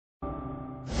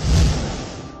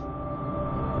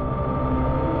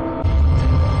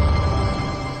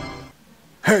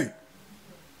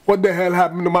What the hell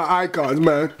happened to my icons,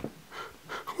 man?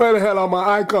 Where the hell are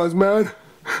my icons, man?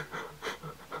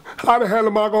 How the hell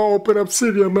am I gonna open up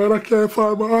Cydia, man? I can't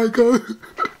find my icons.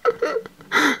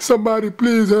 Somebody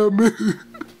please help me.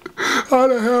 How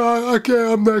the hell I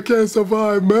can't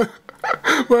survive, man?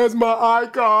 Where's my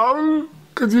icon?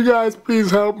 Could you guys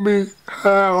please help me?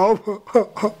 Help.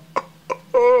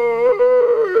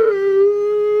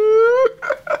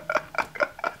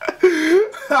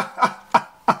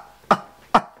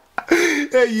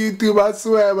 Hey YouTube, I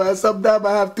swear, man, sometimes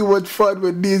I have too much fun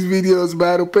with these videos,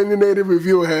 man. Opinionative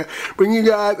reviewer here, bring you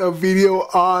guys a video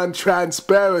on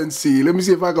transparency. Let me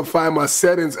see if I can find my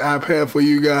settings app here for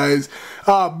you guys.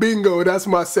 Bingo, that's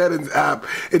my settings app.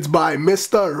 It's by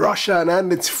Mr. Russian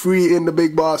and it's free in the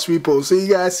BigBoss repo. So you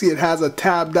guys see it has a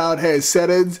tab down here,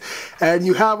 settings, and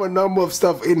you have a number of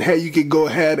stuff in here you can go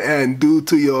ahead and do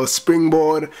to your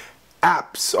springboard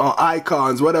apps or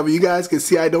icons, whatever. You guys can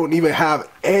see I don't even have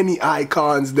any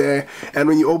icons there, and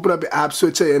when you open up your app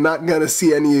switcher, you're not gonna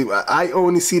see any. I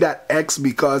only see that X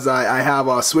because I have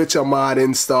a switcher mod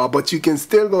installed, but you can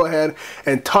still go ahead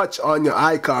and touch on your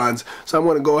icons. So I'm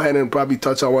gonna go ahead and probably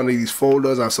touch on one of these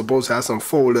folders. I'm supposed to have some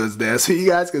folders there, so you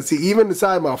guys can see even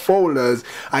inside my folders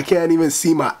I can't even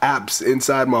see my apps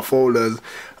inside my folders,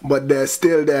 but they're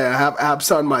still there. I have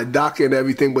apps on my dock and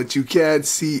everything, but you can't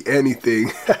see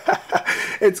anything.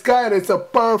 It's a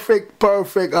perfect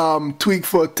tweak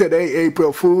for today,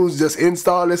 April Fools. Just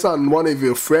install this on one of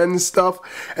your friends' stuff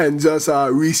and just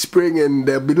respring, and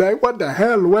they'll be like, what the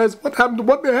hell, Wes? What happened?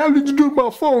 What the hell did you do to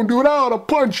my phone, dude? I ought to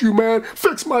punch you, man.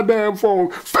 Fix my damn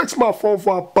phone. Fix my phone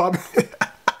for a pop.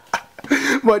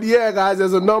 But yeah, guys,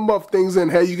 there's a number of things in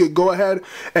here. You could go ahead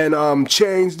and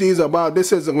change these about.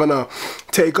 This isn't gonna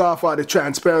take off all the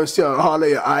transparency on all of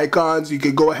your icons. You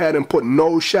could go ahead and put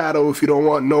no shadow if you don't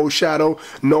want no shadow,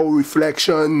 no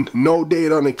reflection, no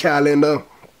date on the calendar,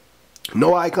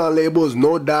 no icon labels,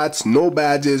 no dots, no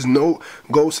badges, no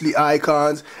ghostly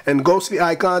icons. And ghostly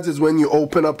icons is when you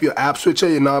open up your app switcher,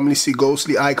 you normally see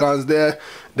ghostly icons there.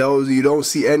 Those, you don't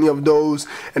see any of those.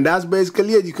 And that's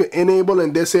basically it. You can enable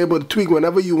and disable the tweak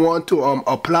whenever you want to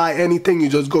apply anything. You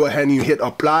just go ahead and you hit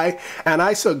apply. And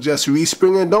I suggest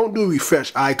respringing. Don't do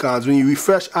refresh icons. When you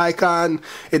refresh icon,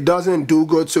 it doesn't do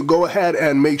good. So go ahead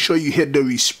and make sure you hit the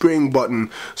respring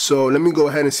button. So let me go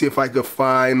ahead and see if I can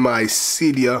find my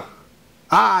Cydia.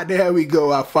 There we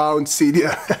go. I found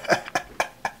Cydia.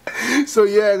 So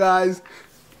yeah, guys,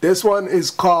 this one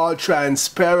is called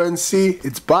Transparency.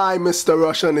 It's by Mr.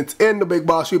 Russian. It's in the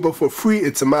BigBoss repo for free.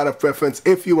 It's a matter of preference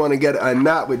if you want to get it or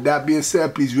not. With that being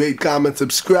said, please rate, comment,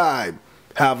 subscribe.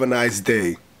 Have a nice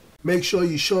day. Make sure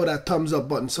you show that thumbs up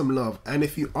button some love. And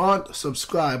if you aren't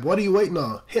subscribed, what are you waiting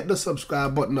on? Hit the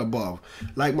subscribe button above.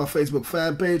 Like my Facebook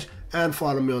fan page and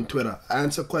follow me on Twitter. I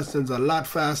answer questions a lot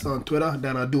faster on Twitter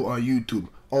than I do on YouTube.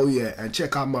 Oh yeah, and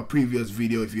check out my previous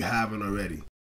video if you haven't already.